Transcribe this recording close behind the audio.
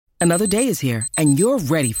Another day is here, and you're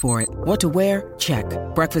ready for it. What to wear? Check.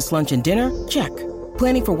 Breakfast, lunch, and dinner? Check.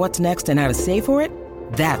 Planning for what's next and how to save for it?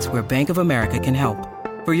 That's where Bank of America can help.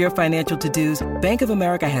 For your financial to-dos, Bank of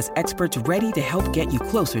America has experts ready to help get you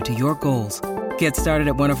closer to your goals. Get started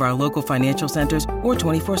at one of our local financial centers or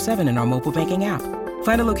 24/7 in our mobile banking app.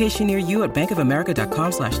 Find a location near you at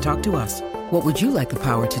bankofamerica.com/talktous. What would you like the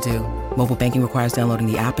power to do? Mobile banking requires downloading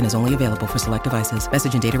the app and is only available for select devices.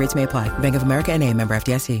 Message and data rates may apply. Bank of America N.A., member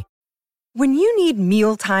FDIC. When you need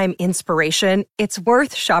mealtime inspiration, it's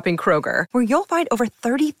worth shopping Kroger, where you'll find over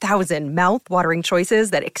 30,000 mouth-watering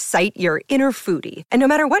choices that excite your inner foodie. And no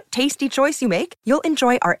matter what tasty choice you make, you'll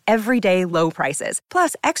enjoy our everyday low prices,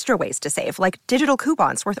 plus extra ways to save, like digital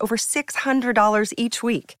coupons worth over $600 each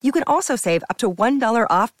week. You can also save up to $1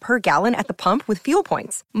 off per gallon at the pump with fuel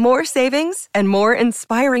points. More savings and more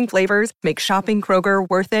inspiring flavors make shopping Kroger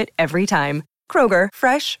worth it every time. Kroger,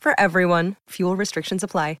 fresh for everyone. Fuel restrictions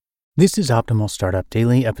apply. This is Optimal Startup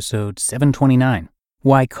Daily, episode 729,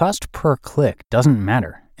 Why Cost Per Click Doesn't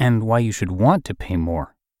Matter and Why You Should Want to Pay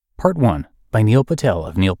More. Part 1 by Neil Patel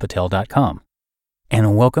of neilpatel.com.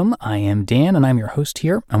 And welcome, I am Dan and I'm your host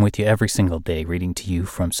here. I'm with you every single day reading to you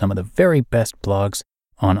from some of the very best blogs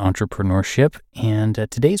on entrepreneurship. And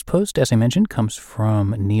today's post, as I mentioned, comes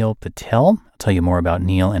from Neil Patel. I'll tell you more about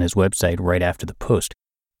Neil and his website right after the post.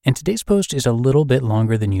 And today's post is a little bit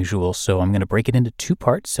longer than usual, so I'm going to break it into two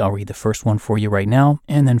parts. I'll read the first one for you right now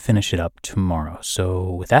and then finish it up tomorrow. So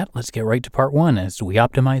with that, let's get right to part one as we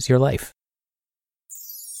optimize your life.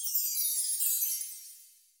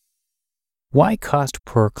 Why cost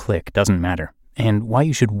per click doesn't matter and why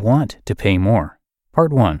you should want to pay more.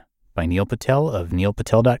 Part 1 by Neil Patel of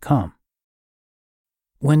neilpatel.com.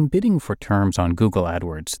 When bidding for terms on Google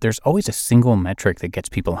AdWords, there's always a single metric that gets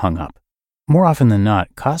people hung up. More often than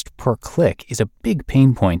not, cost per click is a big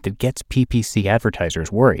pain point that gets PPC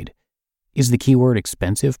advertisers worried. Is the keyword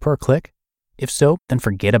expensive per click? If so, then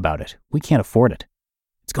forget about it. We can't afford it.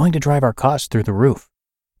 It's going to drive our costs through the roof.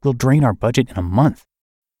 We'll drain our budget in a month.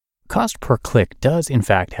 Cost per click does, in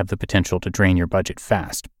fact, have the potential to drain your budget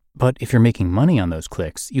fast. But if you're making money on those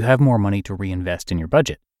clicks, you have more money to reinvest in your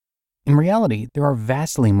budget. In reality, there are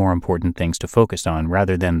vastly more important things to focus on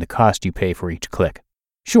rather than the cost you pay for each click.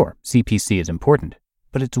 Sure, CPC is important,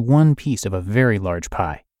 but it's one piece of a very large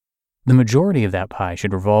pie. The majority of that pie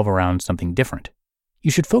should revolve around something different.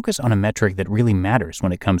 You should focus on a metric that really matters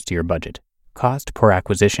when it comes to your budget: cost per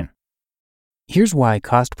acquisition. Here's why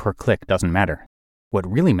cost per click doesn't matter, what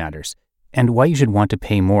really matters, and why you should want to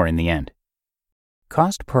pay more in the end.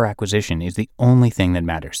 Cost per acquisition is the only thing that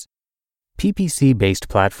matters. PPC-based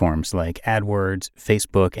platforms like AdWords,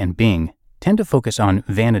 Facebook, and Bing tend to focus on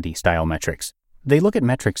vanity-style metrics. They look at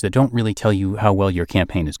metrics that don't really tell you how well your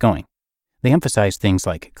campaign is going. They emphasize things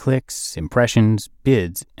like clicks, impressions,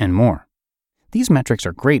 bids, and more. These metrics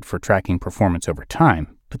are great for tracking performance over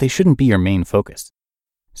time, but they shouldn't be your main focus.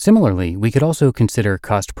 Similarly, we could also consider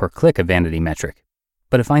cost per click a vanity metric.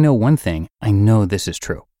 But if I know one thing, I know this is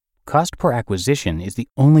true. Cost per acquisition is the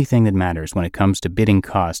only thing that matters when it comes to bidding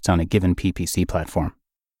costs on a given PPC platform.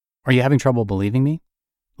 Are you having trouble believing me?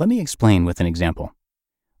 Let me explain with an example.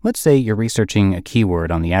 Let's say you're researching a keyword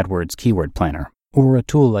on the AdWords Keyword Planner or a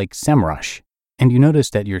tool like SEMrush, and you notice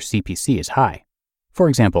that your CPC is high. For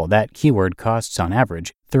example, that keyword costs on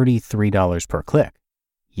average $33 per click.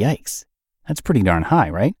 Yikes, that's pretty darn high,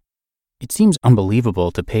 right? It seems unbelievable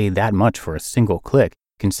to pay that much for a single click,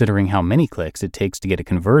 considering how many clicks it takes to get a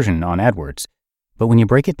conversion on AdWords. But when you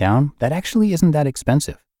break it down, that actually isn't that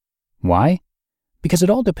expensive. Why? Because it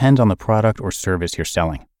all depends on the product or service you're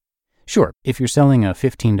selling. Sure, if you're selling a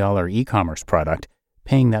 $15 e-commerce product,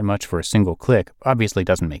 paying that much for a single click obviously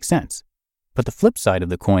doesn't make sense. But the flip side of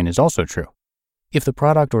the coin is also true. If the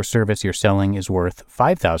product or service you're selling is worth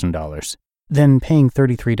 $5,000, then paying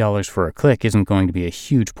 $33 for a click isn't going to be a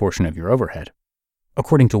huge portion of your overhead.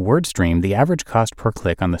 According to WordStream, the average cost per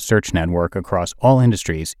click on the search network across all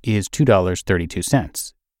industries is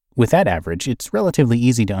 $2.32. With that average, it's relatively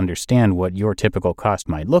easy to understand what your typical cost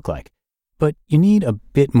might look like. But you need a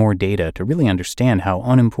bit more data to really understand how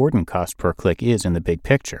unimportant cost per click is in the big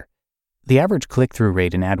picture. The average click-through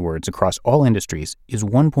rate in AdWords across all industries is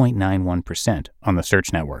 1.91% on the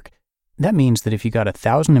search network. That means that if you got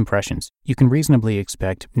 1,000 impressions, you can reasonably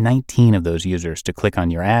expect 19 of those users to click on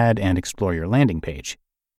your ad and explore your landing page.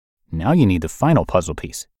 Now you need the final puzzle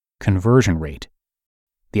piece: conversion rate.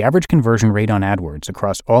 The average conversion rate on AdWords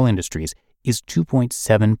across all industries is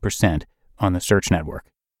 2.7% on the search network.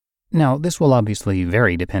 Now, this will obviously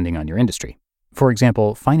vary depending on your industry. For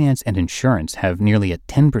example, finance and insurance have nearly a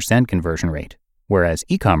 10% conversion rate, whereas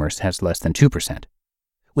e-commerce has less than 2%.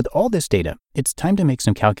 With all this data, it's time to make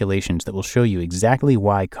some calculations that will show you exactly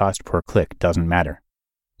why cost per click doesn't matter.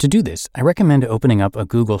 To do this, I recommend opening up a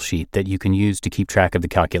Google Sheet that you can use to keep track of the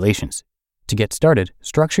calculations. To get started,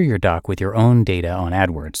 structure your doc with your own data on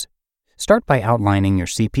AdWords. Start by outlining your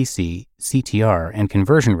CPC, CTR, and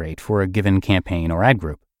conversion rate for a given campaign or ad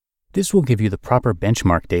group. This will give you the proper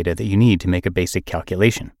benchmark data that you need to make a basic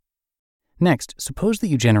calculation. Next, suppose that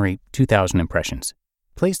you generate 2,000 impressions.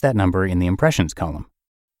 Place that number in the impressions column.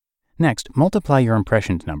 Next, multiply your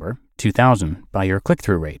impressions number, 2,000, by your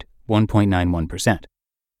click-through rate, 1.91%.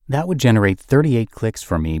 That would generate 38 clicks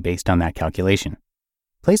for me based on that calculation.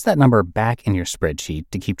 Place that number back in your spreadsheet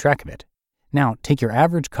to keep track of it. Now, take your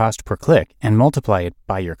average cost per click and multiply it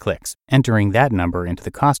by your clicks, entering that number into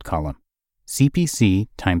the cost column. CPC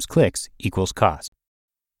times clicks equals cost.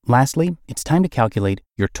 Lastly, it's time to calculate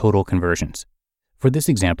your total conversions. For this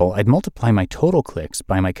example, I'd multiply my total clicks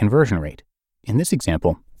by my conversion rate. In this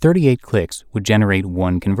example, 38 clicks would generate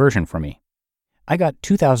 1 conversion for me. I got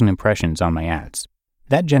 2,000 impressions on my ads.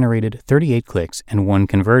 That generated 38 clicks and 1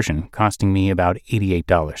 conversion, costing me about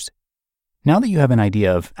 $88. Now that you have an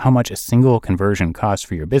idea of how much a single conversion costs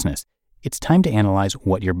for your business, it's time to analyze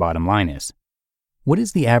what your bottom line is. What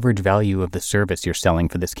is the average value of the service you're selling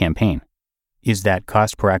for this campaign? Is that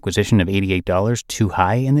cost per acquisition of $88 too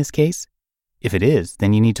high in this case? If it is,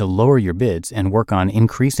 then you need to lower your bids and work on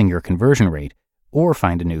increasing your conversion rate or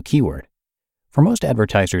find a new keyword. For most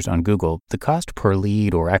advertisers on Google, the cost per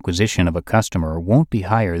lead or acquisition of a customer won't be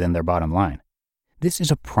higher than their bottom line. This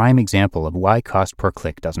is a prime example of why cost per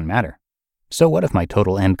click doesn't matter. So what if my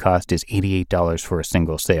total end cost is $88 for a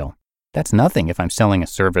single sale? That's nothing if I'm selling a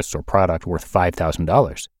service or product worth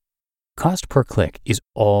 $5,000. Cost per click is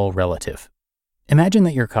all relative. Imagine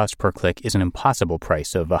that your cost per click is an impossible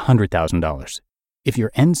price of $100,000. If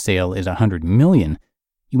your end sale is $100 million,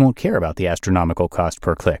 you won't care about the astronomical cost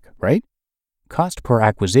per click, right? Cost per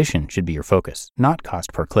acquisition should be your focus, not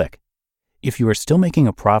cost per click. If you are still making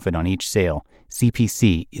a profit on each sale,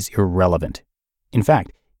 CPC is irrelevant. In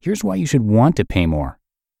fact, here's why you should want to pay more.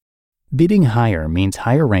 Bidding higher means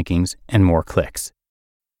higher rankings and more clicks.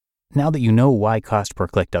 Now that you know why cost per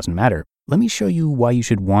click doesn't matter, let me show you why you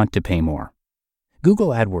should want to pay more. Google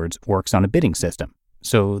AdWords works on a bidding system,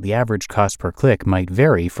 so the average cost per click might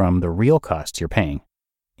vary from the real costs you're paying.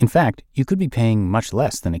 In fact, you could be paying much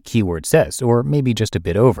less than a keyword says, or maybe just a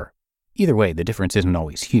bit over. Either way, the difference isn't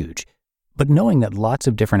always huge. But knowing that lots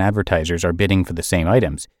of different advertisers are bidding for the same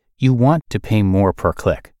items, you want to pay more per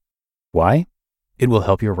click. Why? It will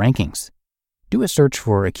help your rankings. Do a search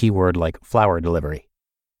for a keyword like flower delivery.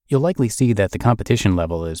 You'll likely see that the competition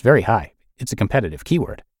level is very high. It's a competitive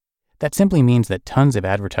keyword. That simply means that tons of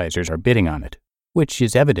advertisers are bidding on it, which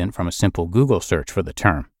is evident from a simple Google search for the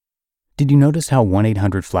term. Did you notice how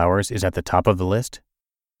 1-800-Flowers is at the top of the list?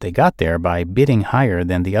 They got there by bidding higher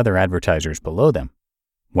than the other advertisers below them.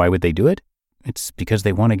 Why would they do it? It's because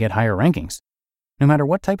they want to get higher rankings. No matter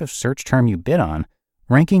what type of search term you bid on,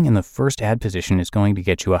 ranking in the first ad position is going to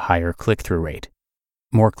get you a higher click-through rate.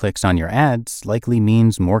 More clicks on your ads likely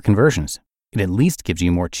means more conversions. It at least gives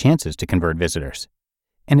you more chances to convert visitors.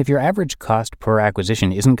 And if your average cost per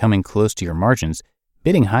acquisition isn't coming close to your margins,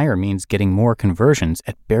 bidding higher means getting more conversions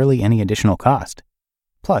at barely any additional cost.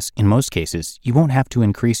 Plus, in most cases, you won't have to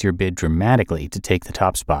increase your bid dramatically to take the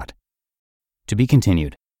top spot. To be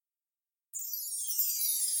continued.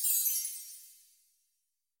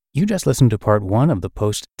 You just listened to part 1 of the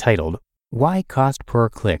post titled, Why Cost Per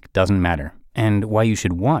Click Doesn't Matter, and Why You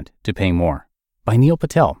Should Want to Pay More, by Neil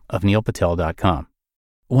Patel of neilpatel.com.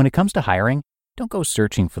 When it comes to hiring, don't go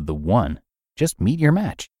searching for the one. Just meet your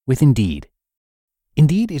match with Indeed.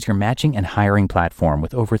 Indeed is your matching and hiring platform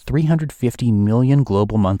with over 350 million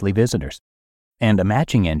global monthly visitors, and a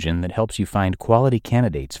matching engine that helps you find quality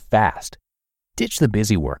candidates fast. Ditch the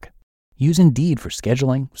busy work. Use Indeed for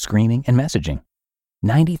scheduling, screening, and messaging.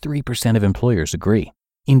 93% of employers agree.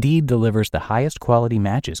 Indeed delivers the highest quality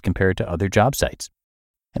matches compared to other job sites.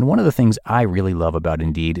 And one of the things I really love about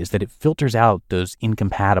Indeed is that it filters out those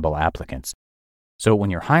incompatible applicants. So when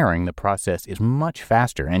you're hiring, the process is much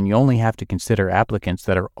faster and you only have to consider applicants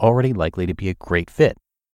that are already likely to be a great fit.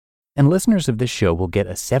 And listeners of this show will get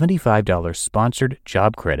a $75 sponsored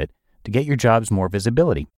job credit to get your jobs more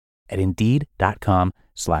visibility at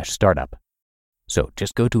Indeed.com/startup. So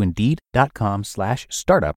just go to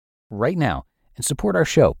Indeed.com/startup right now and support our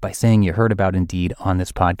show by saying you heard about Indeed on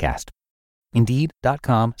this podcast.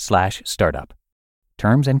 Indeed.com/startup.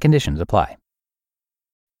 Terms and conditions apply.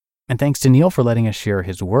 And thanks to Neil for letting us share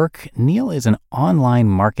his work. Neil is an online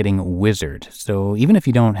marketing wizard. So even if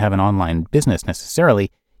you don't have an online business necessarily,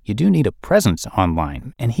 you do need a presence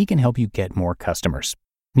online, and he can help you get more customers.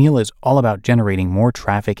 Neil is all about generating more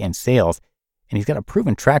traffic and sales, and he's got a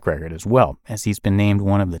proven track record as well, as he's been named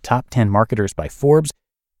one of the top 10 marketers by Forbes.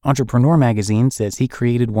 Entrepreneur magazine says he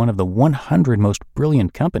created one of the 100 most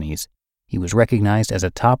brilliant companies. He was recognized as a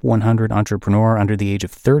top 100 entrepreneur under the age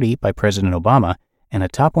of 30 by President Obama and a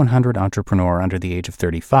top 100 entrepreneur under the age of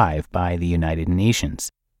 35 by the United Nations.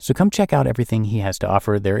 So come check out everything he has to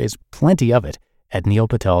offer. There is plenty of it at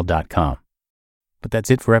neilpatel.com. But that's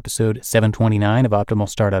it for episode 729 of Optimal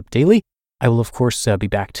Startup Daily. I will, of course, be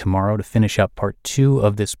back tomorrow to finish up part 2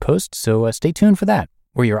 of this post, so stay tuned for that,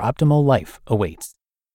 where your optimal life awaits.